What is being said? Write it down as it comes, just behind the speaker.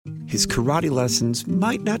his karate lessons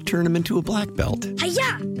might not turn him into a black belt.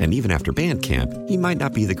 Hi-ya! And even after band camp, he might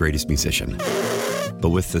not be the greatest musician.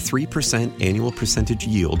 But with the 3% annual percentage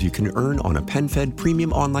yield you can earn on a PenFed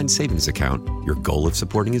premium online savings account, your goal of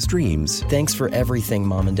supporting his dreams... Thanks for everything,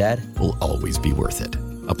 Mom and Dad. ...will always be worth it.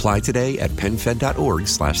 Apply today at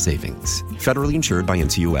PenFed.org/savings. Federally insured by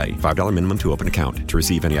NCUA. $5 minimum to open account. To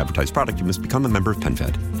receive any advertised product, you must become a member of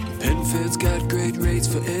PenFed. PenFed's got great rates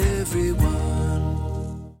for everyone.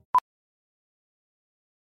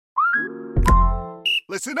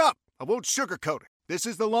 Listen up. I won't sugarcoat it. This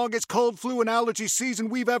is the longest cold, flu, and allergy season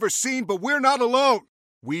we've ever seen, but we're not alone.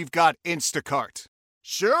 We've got Instacart.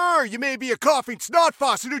 Sure, you may be a coughing snot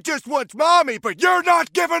faucet who just wants mommy, but you're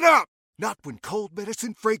not giving up. Not when cold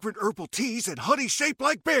medicine, fragrant herbal teas, and honey shaped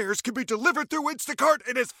like bears can be delivered through Instacart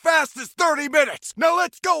in as fast as 30 minutes. Now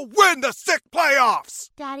let's go win the sick playoffs.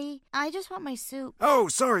 Daddy, I just want my soup. Oh,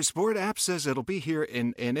 sorry, Sport. App says it'll be here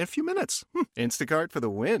in a few minutes. Instacart for the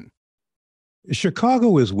win.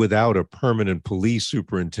 Chicago is without a permanent police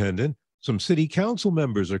superintendent. Some city council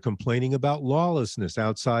members are complaining about lawlessness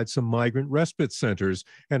outside some migrant respite centers,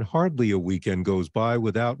 and hardly a weekend goes by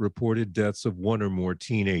without reported deaths of one or more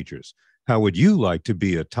teenagers. How would you like to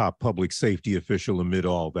be a top public safety official amid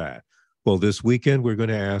all that? Well, this weekend, we're going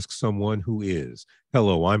to ask someone who is.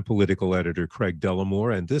 Hello, I'm political editor Craig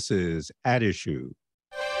Dellimore, and this is At Issue.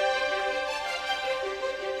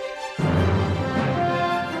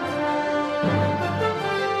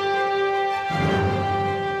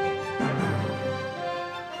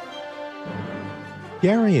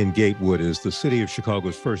 Garien Gatewood is the city of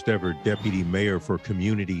Chicago's first ever deputy mayor for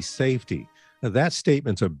community safety. Now, that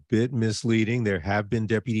statement's a bit misleading. There have been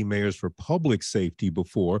deputy mayors for public safety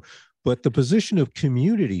before, but the position of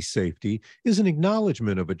community safety is an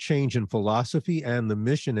acknowledgement of a change in philosophy and the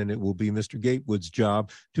mission, and it will be Mr. Gatewood's job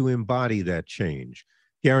to embody that change.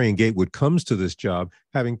 Garien Gatewood comes to this job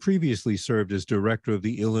having previously served as director of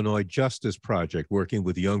the Illinois Justice Project, working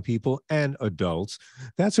with young people and adults.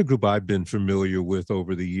 That's a group I've been familiar with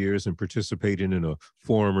over the years and participated in a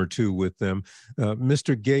forum or two with them.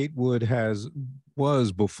 Mr. Gatewood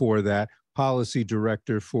was before that policy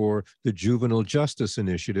director for the Juvenile Justice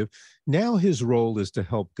Initiative. Now his role is to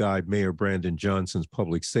help guide Mayor Brandon Johnson's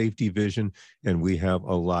public safety vision, and we have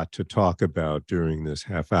a lot to talk about during this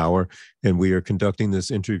half hour. And we are conducting this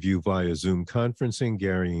interview via Zoom conferencing.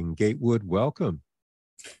 Garien Gatewood, welcome.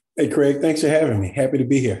 Hey, Craig, thanks for having me. Happy to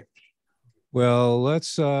be here. Well,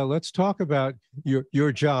 let's talk about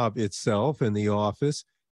your job itself and the office.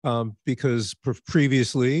 Because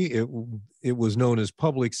previously it was known as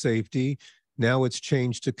public safety. Now it's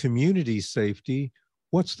changed to community safety.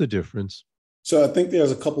 What's the difference? So I think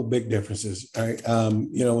there's a couple big differences. Right?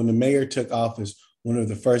 When the mayor took office, one of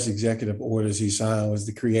the first executive orders he signed was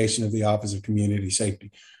the creation of the Office of Community Safety.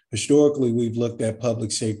 Historically, we've looked at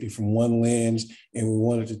public safety from one lens, and we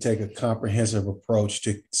wanted to take a comprehensive approach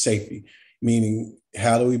to safety, meaning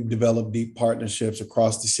how do we develop deep partnerships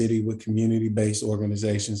across the city with community-based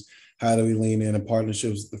organizations? How do we lean in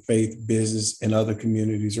partnerships with the faith, business, and other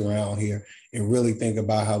communities around here and really think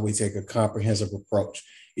about how we take a comprehensive approach?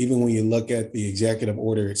 Even when you look at the executive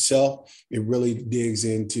order itself, it really digs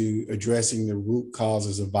into addressing the root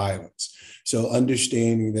causes of violence. So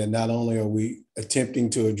understanding that not only are we attempting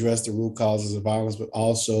to address the root causes of violence, but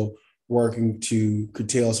also working to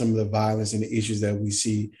curtail some of the violence and the issues that we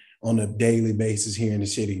see on a daily basis here in the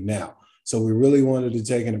city now. So we really wanted to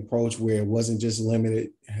take an approach where it wasn't just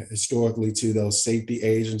limited historically to those safety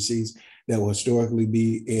agencies that will historically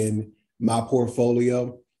be in my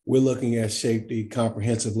portfolio. We're looking at safety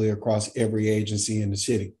comprehensively across every agency in the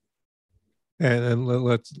city. And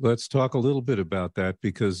let's talk a little bit about that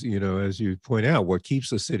because, as you point out, what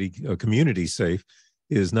keeps a community safe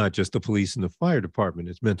is not just the police and the fire department.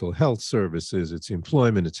 It's mental health services, it's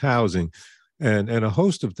employment, it's housing, and a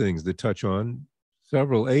host of things that touch on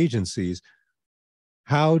several agencies.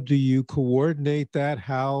 How do you coordinate that?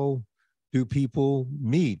 How do people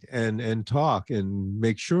meet and talk and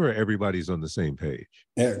make sure everybody's on the same page?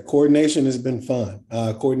 Yeah, coordination has been fun.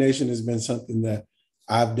 Coordination has been something that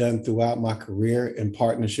I've done throughout my career in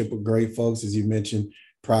partnership with great folks, as you mentioned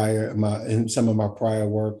in some of my prior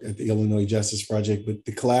work at the Illinois Justice Project, but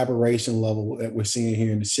the collaboration level that we're seeing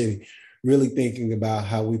here in the city, really thinking about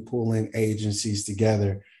how we pull in agencies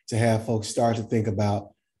together to have folks start to think about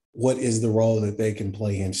what is the role that they can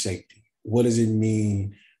play in safety? What does it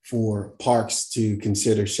mean for parks to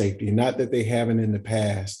consider safety? Not that they haven't in the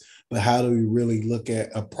past, but how do we really look at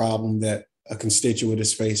a problem that a constituent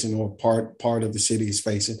is facing or part of the city is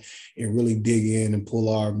facing and really dig in and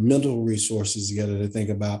pull our mental resources together to think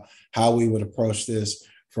about how we would approach this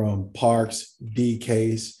from parks,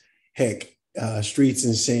 DCASE, heck, Streets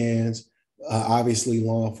and Sands, obviously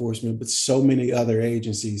law enforcement, but so many other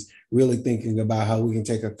agencies really thinking about how we can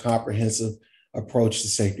take a comprehensive approach to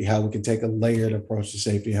safety, how we can take a layered approach to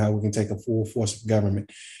safety, how we can take a full force of government.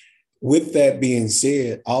 With that being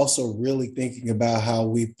said, also really thinking about how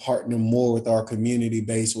we partner more with our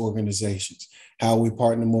community-based organizations, how we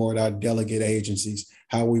partner more with our delegate agencies,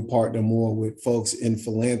 how we partner more with folks in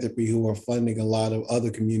philanthropy who are funding a lot of other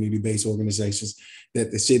community-based organizations that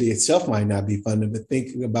the city itself might not be funding, but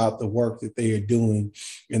thinking about the work that they are doing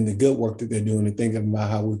and the good work that they're doing and thinking about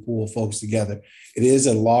how we pull folks together. It is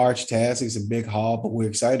a large task. It's a big haul, but we're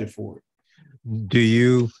excited for it. Do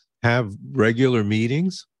you have regular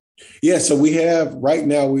meetings? Yeah, so we have right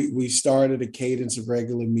now, we started a cadence of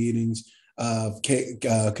regular meetings,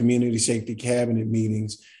 community safety cabinet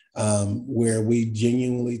meetings, where we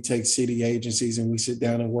genuinely take city agencies and we sit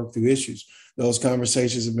down and work through issues. Those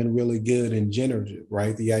conversations have been really good and generative,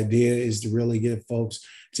 right? The idea is to really get folks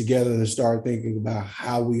together to start thinking about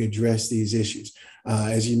how we address these issues.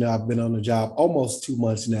 As you know, I've been on the job almost 2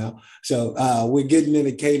 months now. So we're getting in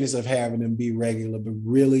the cadence of having them be regular, but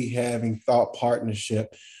really having thought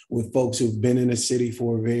partnership with folks who've been in the city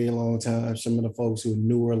for a very long time, some of the folks who are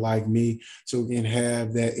newer like me, so we can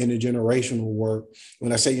have that intergenerational work.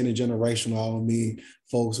 When I say intergenerational, I don't mean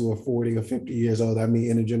folks who are 40 or 50 years old. I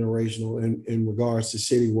mean intergenerational in regards to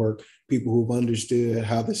city work, people who've understood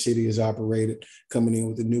how the city is operated, coming in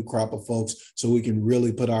with a new crop of folks, so we can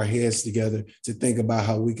really put our heads together to think about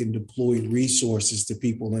how we can deploy resources to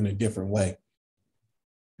people in a different way.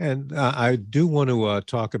 And I do want to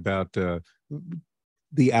talk about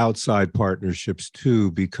the outside partnerships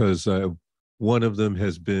too, because one of them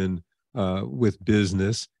has been with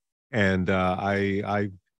business. And I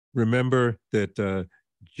remember that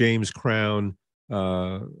James Crown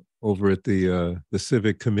over at the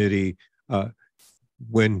Civic Committee,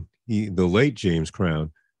 when the late James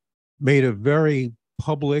Crown, made a very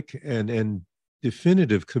public and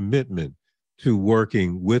definitive commitment to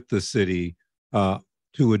working with the city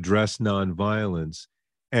to address nonviolence.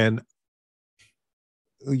 And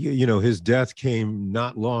you know, his death came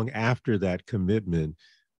not long after that commitment.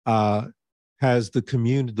 Has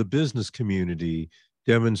the business community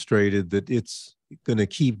demonstrated that it's going to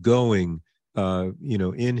keep going,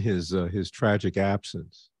 in his tragic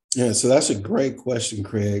absence? Yeah, so that's a great question,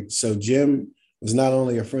 Craig. So Jim was not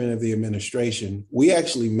only a friend of the administration. We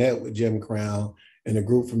actually met with Jim Crown and a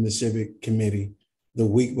group from the Civic Committee the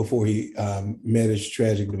week before he met his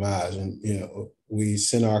tragic demise, and we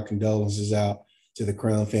sent our condolences out to the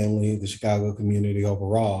Crown family, the Chicago community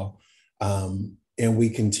overall. And we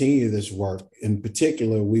continue this work. In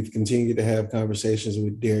particular, we've continued to have conversations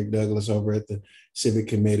with Derek Douglas over at the Civic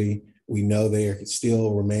Committee. We know they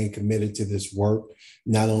still remain committed to this work,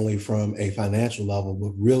 not only from a financial level,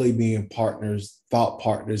 but really being partners, thought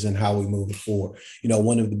partners in how we move it forward.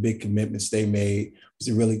 One of the big commitments they made was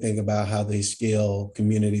to really think about how they scale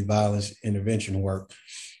community violence intervention work.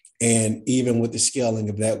 And even with the scaling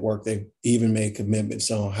of that work, they've even made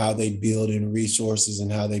commitments on how they build in resources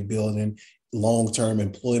and how they build in long-term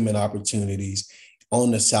employment opportunities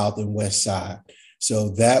on the South and West side. So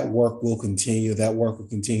that work will continue. That work will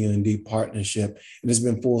continue in deep partnership. And it's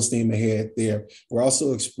been full steam ahead there. We're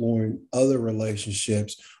also exploring other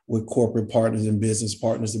relationships with corporate partners and business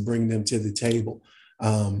partners to bring them to the table,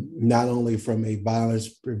 not only from a violence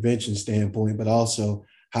prevention standpoint, but also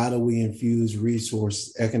how do we infuse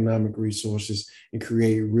resources, economic resources, and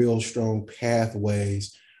create real strong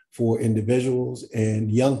pathways for individuals and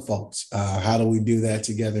young folks? How do we do that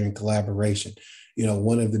together in collaboration?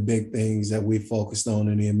 One of the big things that we focused on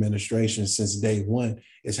in the administration since day one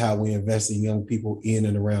is how we invest in young people in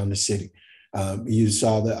and around the city. You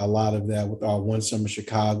saw that a lot of that with our One Summer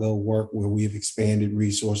Chicago work, where we've expanded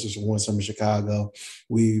resources for One Summer Chicago.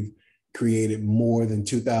 We've created more than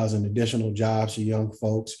 2,000 additional jobs for young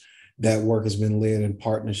folks. That work has been led in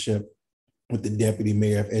partnership with the Deputy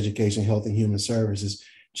Mayor of Education, Health, and Human Services.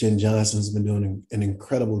 Jen Johnson has been doing an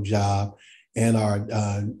incredible job, and our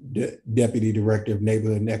Deputy Director of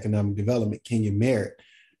Neighborhood and Economic Development, Kenya Merritt.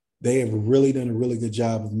 They have really done a really good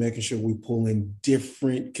job of making sure we pull in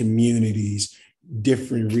different communities,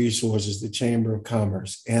 different resources, the Chamber of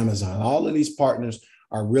Commerce, Amazon. All of these partners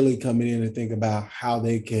are really coming in and think about how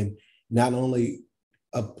they can not only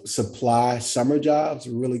supply summer jobs,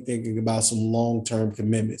 we're really thinking about some long-term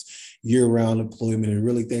commitments, year-round employment, and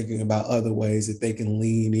really thinking about other ways that they can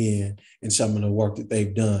lean in some of the work that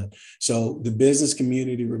they've done. So the business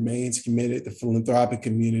community remains committed. The philanthropic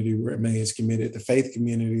community remains committed. The faith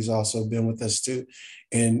community has also been with us too,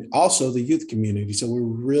 and also the youth community. So we're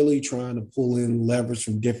really trying to pull in levers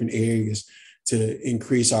from different areas to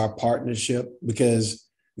increase our partnership, because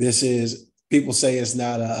this is, people say it's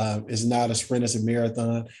not a sprint, it's a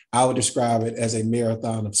marathon. I would describe it as a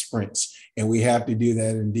marathon of sprints, and we have to do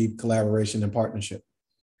that in deep collaboration and partnership.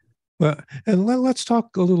 Well, and let's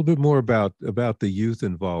talk a little bit more about the youth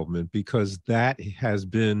involvement, because that has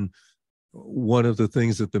been one of the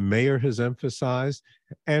things that the mayor has emphasized.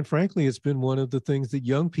 And frankly, it's been one of the things that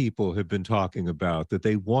young people have been talking about, that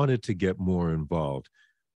they wanted to get more involved.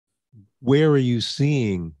 Where are you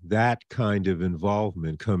seeing that kind of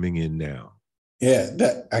involvement coming in now? Yeah,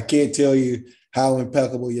 I can't tell you how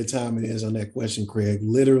impeccable your timing is on that question, Craig.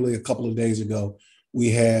 Literally a couple of days ago, we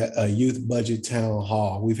had a youth budget town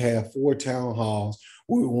hall. We've had 4 town halls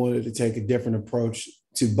where we wanted to take a different approach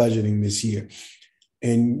to budgeting this year.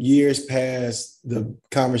 In years past, the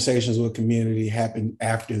conversations with community happened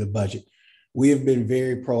after the budget. We have been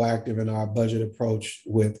very proactive in our budget approach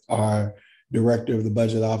with our director of the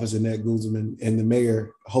budget office, Annette Guzman, and the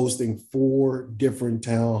mayor hosting 4 different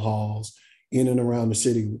town halls in and around the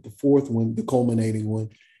city, with the 4th one, the culminating one,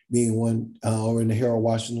 being one over in the Harold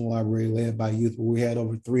Washington Library led by youth, where we had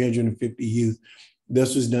over 350 youth.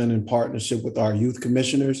 This was done in partnership with our youth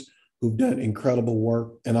commissioners, who've done incredible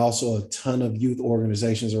work, and also a ton of youth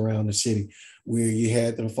organizations around the city, where you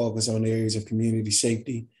had them focus on areas of community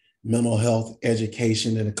safety, mental health,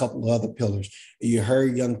 education, and a couple of other pillars. You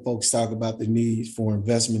heard young folks talk about the need for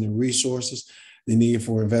investment in resources, the need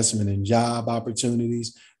for investment in job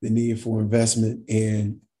opportunities, the need for investment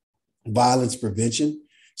in violence prevention.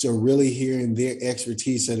 So really hearing their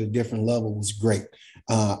expertise at a different level was great.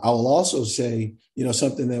 I will also say,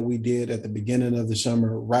 something that we did at the beginning of the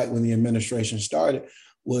summer, right when the administration started,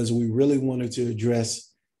 was we really wanted to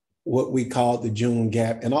address what we called the June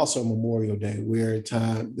gap, and also Memorial Day, where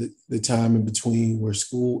the time in between where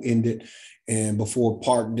school ended and before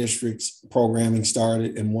Park District's programming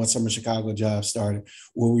started and One Summer Chicago Jobs started,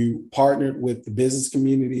 where we partnered with the business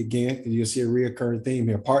community again, and you'll see a reoccurring theme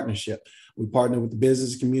here, partnership. We partnered with the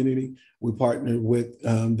business community. We partnered with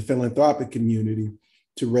the philanthropic community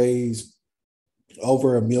to raise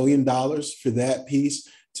over $1 million for that piece,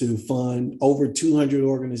 to fund over 200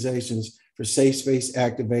 organizations for safe space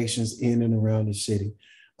activations in and around the city.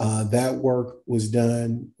 That work was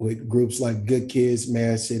done with groups like Good Kids,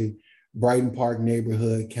 Mad City, Brighton Park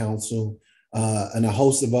Neighborhood Council, and a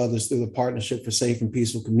host of others through the Partnership for Safe and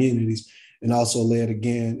Peaceful Communities, and also led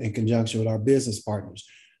again in conjunction with our business partners.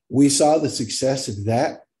 We saw the success of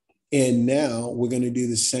that, and now we're going to do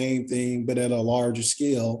the same thing, but at a larger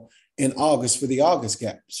scale in August for the August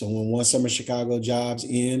gap. So when One Summer Chicago Jobs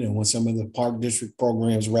end and when some of the Park District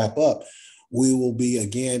programs wrap up, we will be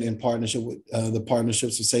again in partnership with the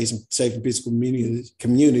Partnerships for Safe and Peaceful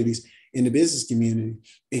Communities in the business community,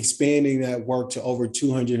 expanding that work to over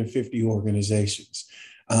 250 organizations,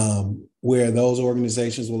 where those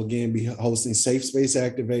organizations will again be hosting safe space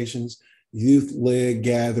activations, youth-led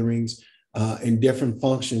gatherings, and different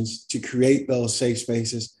functions to create those safe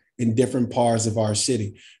spaces in different parts of our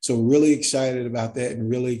city. So really excited about that, and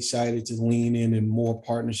really excited to lean in more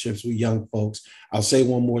partnerships with young folks. I'll say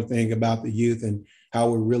one more thing about the youth and how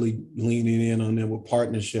we're really leaning in on them with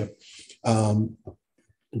partnership. I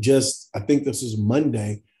think this was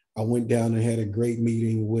Monday, I went down and had a great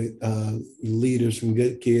meeting with leaders from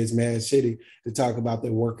Good Kids, Mad City, to talk about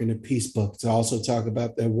their work in the Peace Book, to also talk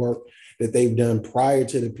about their work that they've done prior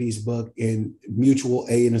to the Peace Book and mutual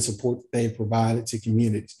aid and support that they've provided to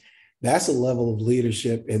communities. That's a level of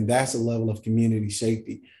leadership, and that's a level of community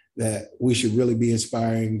safety that we should really be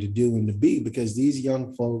inspiring to do and to be, because these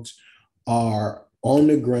young folks are on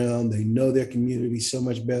the ground. They know their community so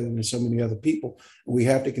much better than so many other people. We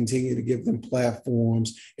have to continue to give them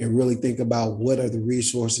platforms and really think about what are the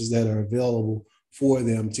resources that are available for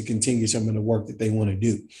them to continue some of the work that they want to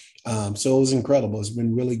do. So it was incredible. It's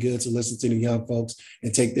been really good to listen to the young folks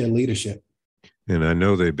and take their leadership. And I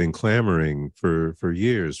know they've been clamoring for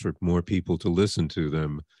years for more people to listen to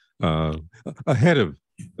them ahead of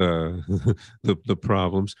the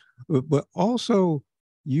problems. But also,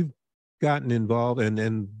 you've gotten involved,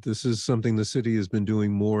 and this is something the city has been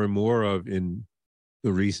doing more and more of in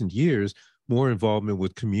the recent years, more involvement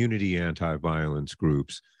with community anti-violence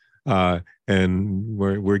groups. And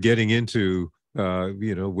we're getting into,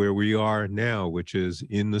 where we are now, which is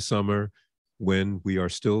in the summer when we are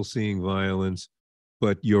still seeing violence,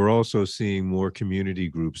 but you're also seeing more community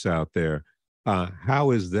groups out there.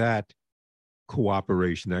 How is that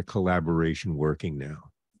cooperation, that collaboration working now?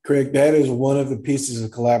 Craig, that is one of the pieces of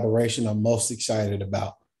collaboration I'm most excited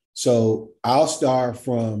about. So I'll start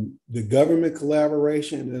from the government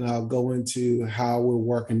collaboration, and I'll go into how we're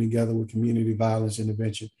working together with community violence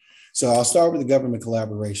intervention. So I'll start with the government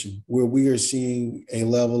collaboration, where we are seeing a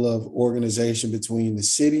level of organization between the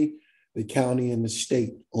city, the county, and the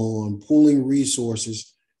state on pooling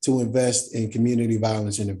resources to invest in community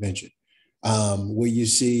violence intervention. Where you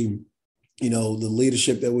see, the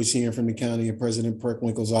leadership that we're seeing from the county and President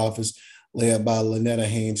Perkwinkle's office, led by Lynetta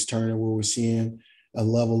Haynes Turner, where we're seeing a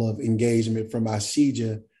level of engagement from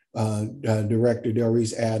ICEJA Director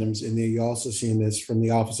Doris Adams, and then you're also seeing this from the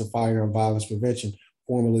Office of Fire and Violence Prevention,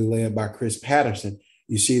 formerly led by Chris Patterson.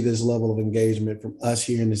 You see this level of engagement from us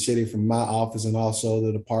here in the city, from my office, and also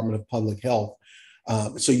the Department of Public Health.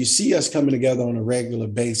 So you see us coming together on a regular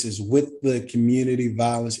basis with the community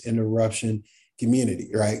violence interruption community,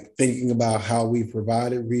 right? Thinking about how we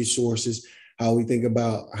provided resources, how we think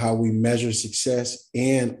about how we measure success,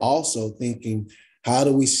 and also thinking, how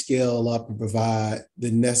do we scale up and provide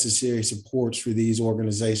the necessary supports for these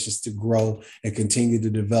organizations to grow and continue to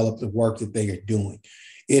develop the work that they are doing?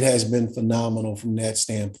 It has been phenomenal from that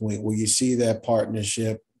standpoint, where you see that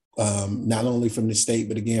partnership, not only from the state,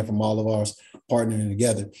 but again, from all of us partnering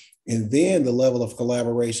together. And then the level of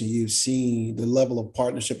collaboration you've seen, the level of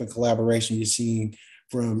partnership and collaboration you've seen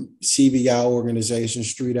from CVI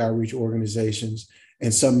organizations, street outreach organizations,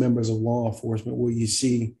 and some members of law enforcement, where you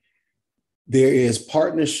see there is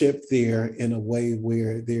partnership there in a way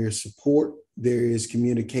where there's support, there is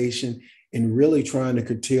communication, and really trying to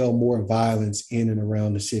curtail more violence in and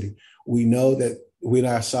around the city. We know that we're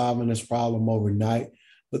not solving this problem overnight,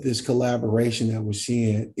 but this collaboration that we're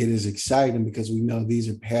seeing, it is exciting because we know these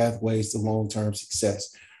are pathways to long-term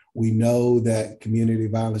success. We know that community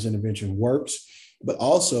violence intervention works, but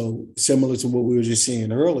also similar to what we were just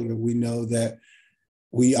saying earlier, we know that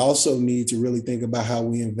we also need to really think about how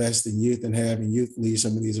we invest in youth and having youth lead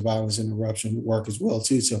some of these violence interruption work as well,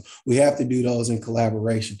 too. So we have to do those in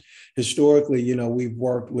collaboration. Historically, we've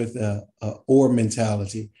worked with a or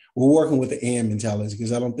mentality. We're working with the and mentality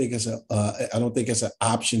because I don't think it's an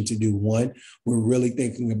option to do one. We're really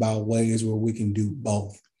thinking about ways where we can do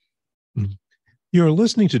both. Mm-hmm. You're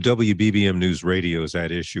listening to WBBM News Radio's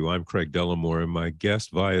At Issue. I'm Craig Dellimore, and my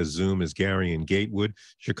guest via Zoom is Garien Gatewood,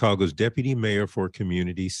 Chicago's Deputy Mayor for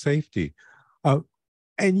Community Safety. I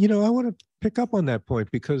want to pick up on that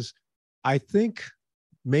point because I think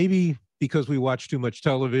maybe because we watch too much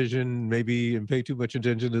television, and pay too much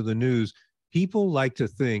attention to the news, people like to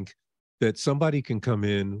think that somebody can come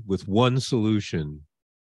in with one solution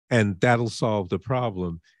and that'll solve the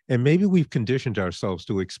problem. And maybe we've conditioned ourselves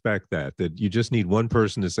to expect that you just need one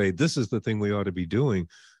person to say, this is the thing we ought to be doing.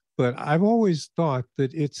 But I've always thought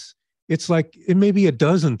that it's like, it may be a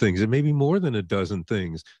dozen things, it may be more than a dozen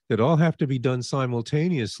things that all have to be done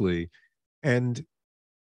simultaneously. And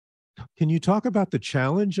can you talk about the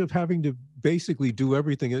challenge of having to basically do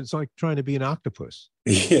everything? It's like trying to be an octopus.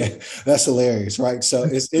 Yeah, that's hilarious, right? So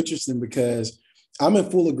it's interesting because I'm in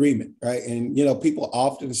full agreement, right? And, people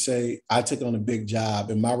often say, I took on a big job.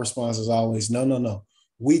 And my response is always, no.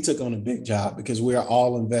 We took on a big job because we are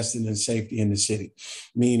all investing in safety in the city.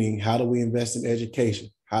 Meaning, how do we invest in education?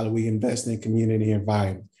 How do we invest in community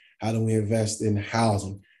environment? How do we invest in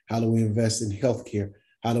housing? How do we invest in healthcare?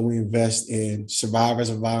 How do we invest in survivors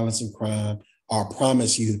of violence and crime, our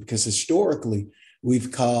promise youth? Because historically,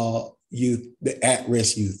 we've called youth the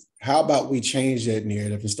at-risk youth. How about we change that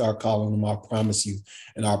narrative and start calling them our promise youth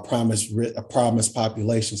and our promise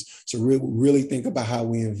populations? So really think about how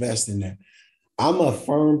we invest in that. I'm a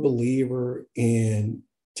firm believer in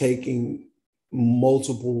taking a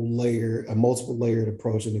multiple layered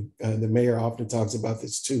approach. And the mayor often talks about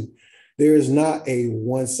this too. There is not a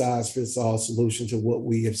one size fits all solution to what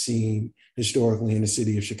we have seen historically in the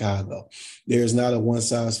city of Chicago. There is not a one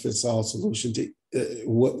size fits all solution to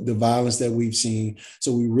what the violence that we've seen.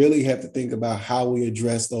 So we really have to think about how we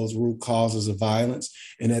address those root causes of violence.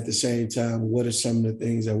 And at the same time, what are some of the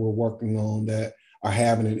things that we're working on that are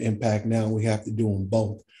having an impact now? We have to do them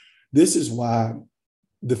both. This is why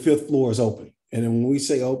the fifth floor is open. And then when we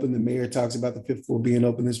say open, the mayor talks about the fifth floor being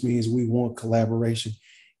open. This means we want collaboration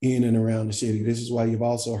in and around the city. This is why you've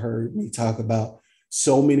also heard me talk about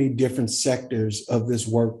so many different sectors of this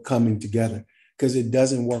work coming together, because it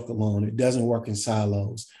doesn't work alone. It doesn't work in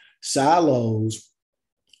silos. Silos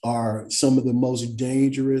are some of the most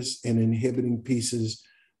dangerous and inhibiting pieces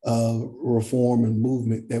of reform and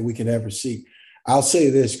movement that we can ever see. I'll say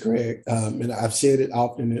this, Craig, and I've said it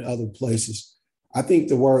often in other places. I think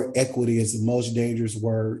the word equity is the most dangerous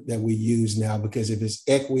word that we use now, because if it's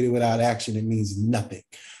equity without action, it means nothing.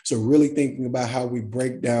 So really thinking about how we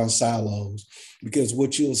break down silos, because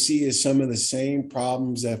what you'll see is some of the same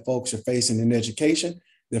problems that folks are facing in education,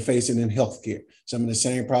 they're facing in healthcare. Some of the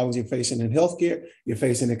same problems you're facing in healthcare, you're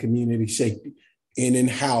facing in community safety. and in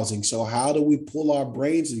housing. So how do we pull our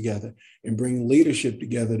brains together and bring leadership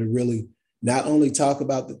together to really not only talk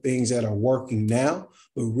about the things that are working now,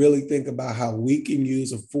 but really think about how we can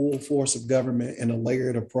use a full force of government and a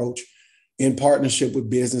layered approach in partnership with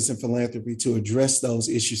business and philanthropy to address those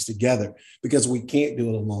issues together, because we can't do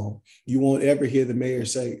it alone. You won't ever hear the mayor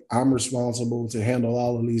say, I'm responsible to handle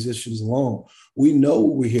all of these issues alone. We know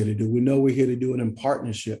what we're here to do. We know we're here to do it in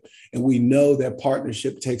partnership. And we know that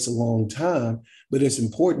partnership takes a long time, but it's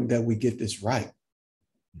important that we get this right.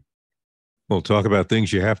 Well, talk about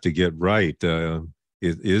things you have to get right. It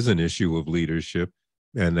is an issue of leadership,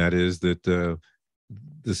 and that is that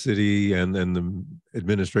the city and the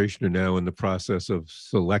administration are now in the process of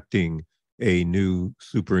selecting a new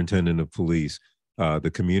superintendent of police.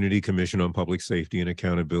 The Community Commission on Public Safety and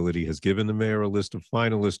Accountability has given the mayor a list of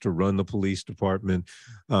finalists to run the police department.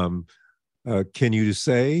 Can you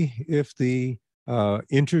say if the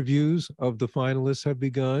interviews of the finalists have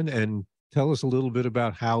begun, and tell us a little bit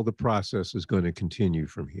about how the process is going to continue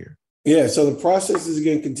from here? Yeah, so the process is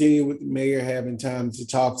going to continue with the mayor having time to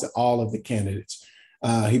talk to all of the candidates.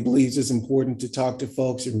 He believes it's important to talk to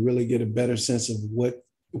folks and really get a better sense of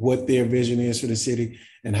what their vision is for the city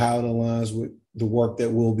and how it aligns with the work that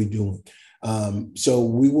we'll be doing. So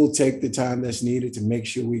we will take the time that's needed to make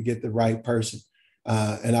sure we get the right person.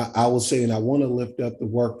 And I will say, and I want to lift up the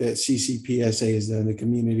work that CCPSA has done, the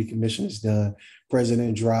Community Commission has done.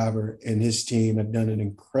 President Driver and his team have done an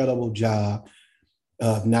incredible job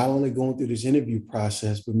of not only going through this interview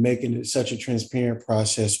process, but making it such a transparent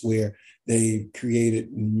process where they've created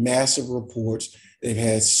massive reports. They've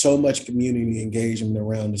had so much community engagement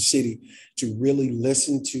around the city to really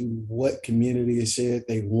listen to what community has said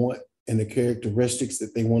they want and the characteristics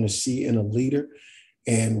that they want to see in a leader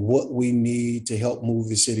and what we need to help move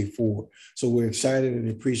the city forward. So we're excited and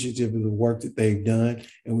appreciative of the work that they've done.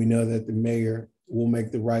 And we know that the mayor will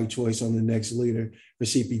make the right choice on the next leader for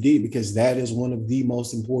CPD, because that is one of the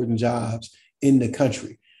most important jobs in the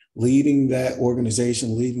country. Leading that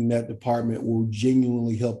organization, leading that department will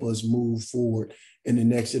genuinely help us move forward in the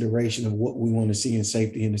next iteration of what we want to see in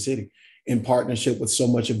safety in the city, in partnership with so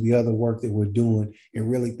much of the other work that we're doing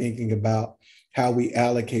and really thinking about how we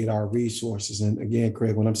allocate our resources. And again,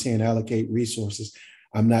 Craig, when I'm saying allocate resources,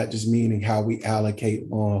 I'm not just meaning how we allocate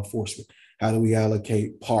law enforcement. How do we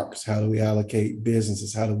allocate parks? How do we allocate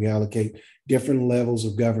businesses? How do we allocate different levels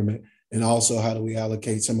of government? And also, how do we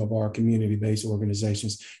allocate some of our community-based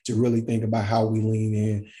organizations to really think about how we lean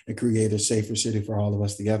in and create a safer city for all of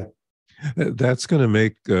us together? That's going to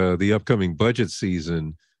make the upcoming budget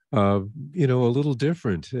season, a little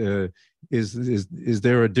different. Is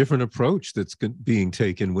there a different approach that's being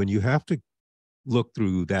taken when you have to look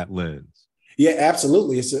through that lens? Yeah,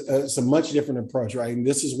 absolutely. It's a much different approach, right? And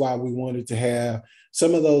this is why we wanted to have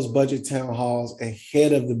some of those budget town halls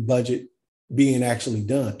ahead of the budget being actually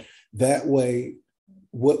done. That way,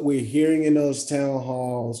 what we're hearing in those town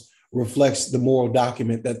halls reflects the moral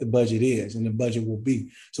document that the budget is and the budget will be.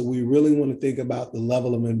 So we really want to think about the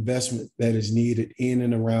level of investment that is needed in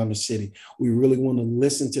and around the city. We really want to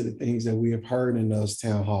listen to the things that we have heard in those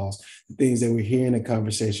town halls, the things that we're hearing in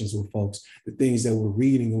conversations with folks, the things that we're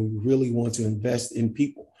reading, and we really want to invest in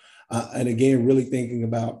people. And again, really thinking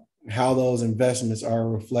about how those investments are a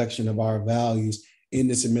reflection of our values in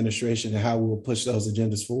this administration and how we will push those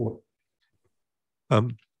agendas forward.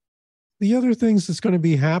 The other things that's going to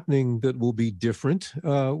be happening that will be different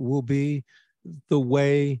will be the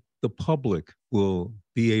way the public will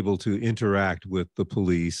be able to interact with the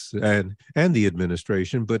police and the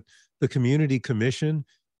administration. But the Community Commission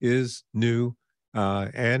is new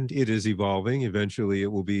and it is evolving. Eventually,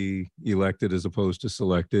 it will be elected as opposed to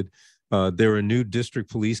selected. There are new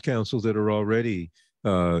district police councils that are already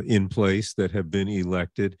in place that have been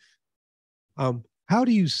elected. How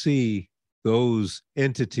do you see those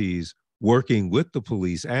entities working with the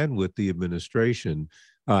police and with the administration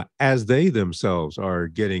as they themselves are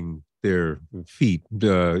getting their feet,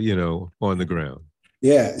 on the ground?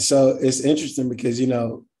 Yeah, so it's interesting because,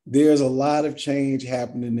 there's a lot of change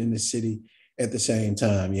happening in the city at the same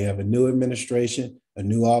time. You have a new administration, a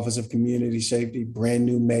new Office of Community Safety, brand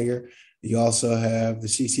new mayor. You also have the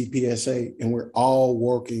CCPSA, and we're all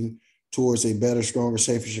working towards a better, stronger,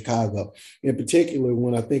 safer Chicago. In particular,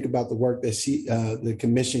 when I think about the work that the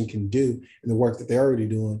commission can do and the work that they're already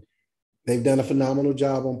doing, they've done a phenomenal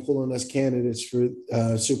job on pulling us candidates for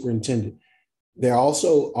superintendent. They're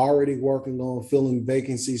also already working on filling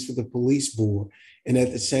vacancies for the police board. And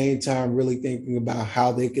at the same time, really thinking about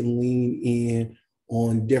how they can lean in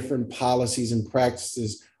on different policies and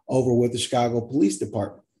practices over with the Chicago Police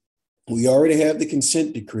Department. We already have the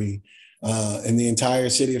consent decree. And the entire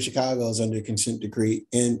city of Chicago is under consent decree.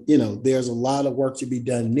 And, you know, there's a lot of work to be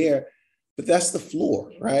done there, but that's the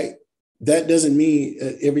floor, right? That doesn't mean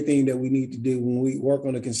everything that we need to do when we work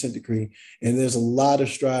on a consent decree. And there's a lot of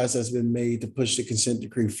strides that's been made to push the consent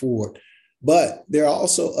decree forward. But there are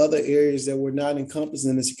also other areas that were not encompassed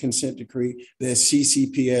in this consent decree that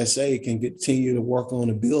CCPSA can continue to work on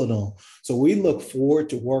and build on. So we look forward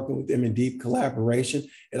to working with them in deep collaboration.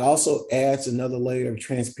 It also adds another layer of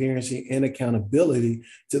transparency and accountability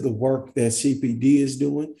to the work that CPD is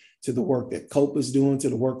doing, to the work that COPA is doing, to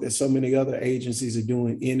the work that so many other agencies are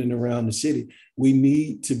doing in and around the city. We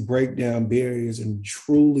need to break down barriers and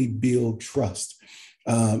truly build trust.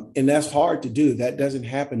 And that's hard to do. That doesn't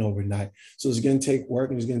happen overnight. So it's going to take work,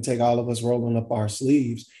 and it's going to take all of us rolling up our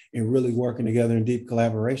sleeves and really working together in deep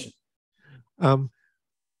collaboration. The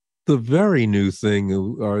very new thing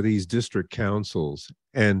are these district councils.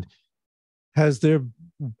 And has there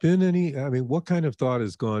been any, I mean, what kind of thought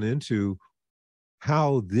has gone into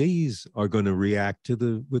how these are going to react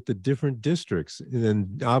to with the different districts,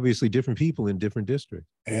 and obviously different people in different districts?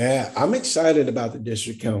 Yeah, I'm excited about the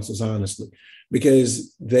district councils, honestly,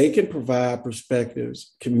 because they can provide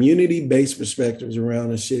perspectives, community-based perspectives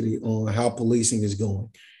around the city on how policing is going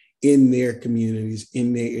in their communities,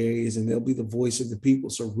 in their areas, and they'll be the voice of the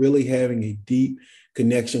people. So really having a deep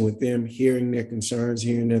connection with them, hearing their concerns,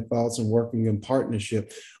 hearing their thoughts, and working in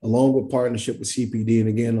partnership, along with partnership with CPD, and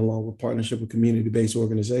again, along with partnership with community-based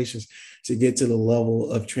organizations, to get to the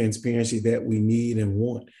level of transparency that we need and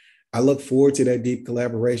want. I look forward to that deep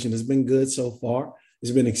collaboration. It's been good so far.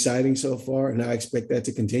 It's been exciting so far, and I expect that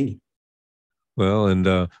to continue. Well,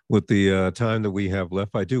 and with the time that we have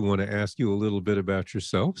left, I do want to ask you a little bit about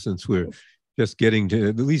yourself, since we're just getting to,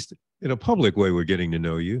 at least in a public way, we're getting to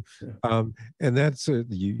know you. And that's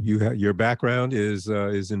your background is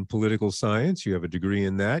in political science. You have a degree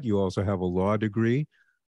in that. You also have a law degree.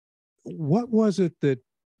 What was it that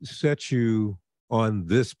set you on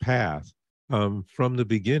this path from the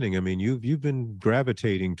beginning? I mean, you've been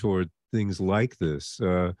gravitating toward things like this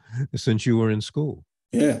since you were in school.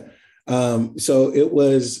 Yeah. So it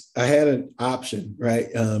was, I had an option, right?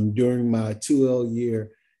 During my 2L year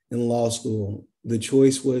in law school, the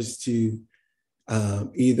choice was to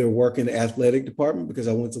either work in the athletic department, because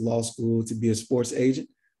I went to law school to be a sports agent,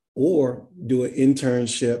 or do an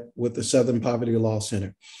internship with the Southern Poverty Law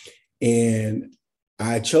Center. And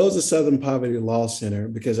I chose the Southern Poverty Law Center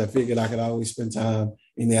because I figured I could always spend time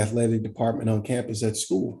in the athletic department on campus at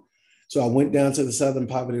school. So I went down to the Southern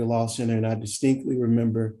Poverty Law Center, and I distinctly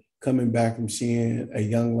remember coming back from seeing a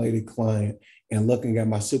young lady client and looking at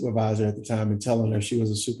my supervisor at the time and telling her she was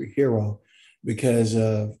a superhero because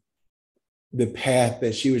of the path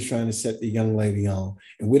that she was trying to set the young lady on.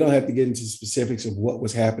 And we don't have to get into specifics of what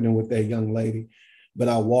was happening with that young lady, but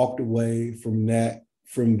I walked away from that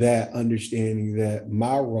understanding that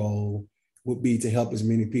my role would be to help as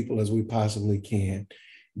many people as we possibly can.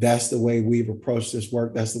 That's the way we've approached this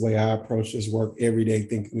work. That's the way I approach this work every day,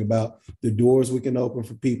 thinking about the doors we can open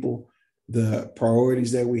for people, the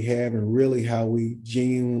priorities that we have, and really how we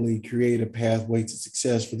genuinely create a pathway to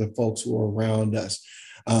success for the folks who are around us.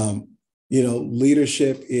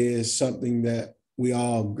 Leadership is something that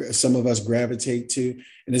some of us gravitate to,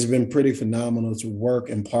 and it's been pretty phenomenal to work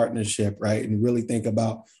in partnership, right? And really think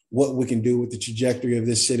about what we can do with the trajectory of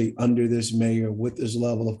this city under this mayor, with this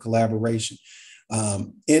level of collaboration.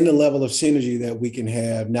 And the level of synergy that we can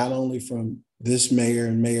have, not only from this mayor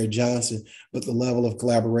and Mayor Johnson, but the level of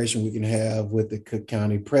collaboration we can have with the Cook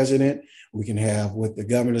County president, we can have with the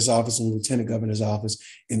governor's office and lieutenant governor's office,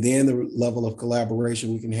 and then the level of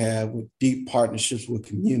collaboration we can have with deep partnerships with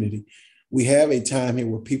community. We have a time here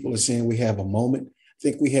where people are saying we have a moment. I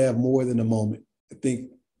think we have more than a moment. I think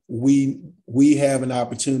we have an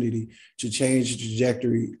opportunity to change the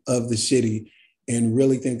trajectory of the city and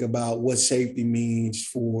really think about what safety means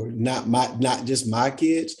for not just my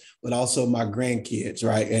kids, but also my grandkids,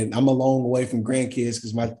 right? And I'm a long way from grandkids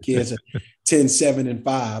because my kids are 10, 7, and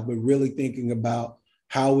 5, but really thinking about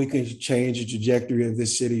how we can change the trajectory of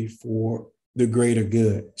this city for the greater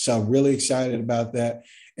good. So I'm really excited about that.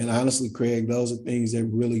 And honestly, Craig, those are things that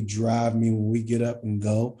really drive me when we get up and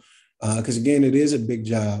go. Because again, it is a big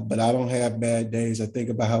job, but I don't have bad days. I think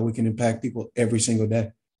about how we can impact people every single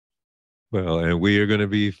day. Well, and we are going to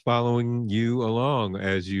be following you along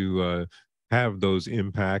as you have those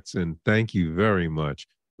impacts. And thank you very much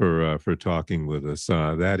for talking with us.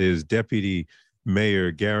 That is Deputy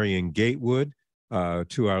Mayor Garien Gatewood.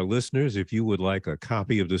 To our listeners, if you would like a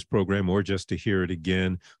copy of this program or just to hear it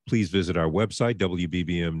again, please visit our website,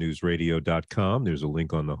 WBBMnewsradio.com. There's a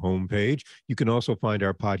link on the homepage. You can also find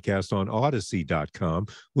our podcast on Odyssey.com.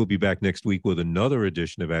 We'll be back next week with another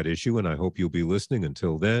edition of At Issue, and I hope you'll be listening.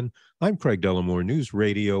 Until then, I'm Craig Dellimore, News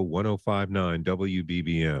Radio 105.9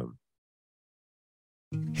 WBBM.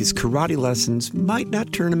 His karate lessons might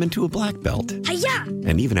not turn him into a black belt. Hi-ya!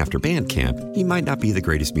 And even after band camp, he might not be the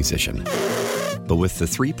greatest musician. But with the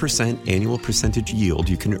 3% annual percentage yield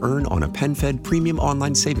you can earn on a PenFed premium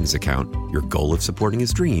online savings account, your goal of supporting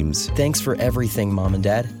his dreams... Thanks for everything, Mom and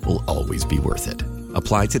Dad. ...will always be worth it.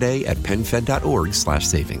 Apply today at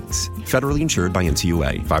PenFed.org/savings. Federally insured by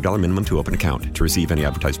NCUA. $5 minimum to open account. To receive any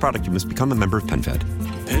advertised product, you must become a member of PenFed.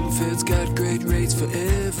 PenFed's got great rates for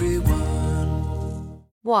everyone.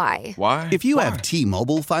 Why? Why? If you have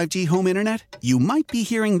T-Mobile 5G home internet, you might be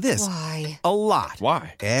hearing this Why? a lot.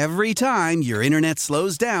 Why? Every time your internet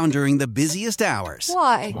slows down during the busiest hours.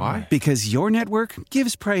 Why? Why? Because your network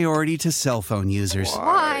gives priority to cell phone users.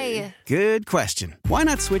 Why? Good question. Why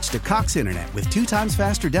not switch to Cox Internet with 2 times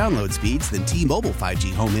faster download speeds than T-Mobile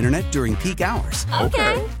 5G home internet during peak hours?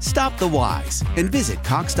 Okay. Stop the whys and visit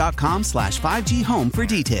cox.com/5G home for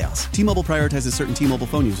details. T-Mobile prioritizes certain T-Mobile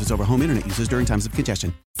phone users over home internet users during times of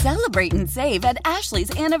congestion. Celebrate and save at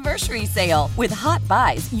Ashley's Anniversary Sale. With Hot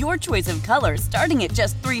Buys, your choice of colors starting at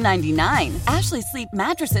just $3.99. Ashley Sleep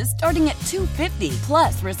mattresses starting at $2.50.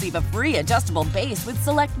 Plus, receive a free adjustable base with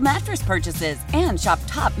select mattress purchases. And shop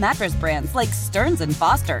top mattress brands like Stearns &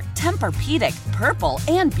 Foster, Tempur-Pedic, Purple,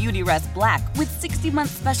 and Beautyrest Black with 60-month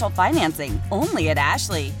special financing. Only at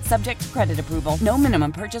Ashley. Subject to credit approval. No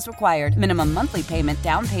minimum purchase required. Minimum monthly payment,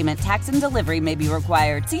 down payment, tax, and delivery may be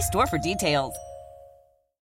required. See store for details.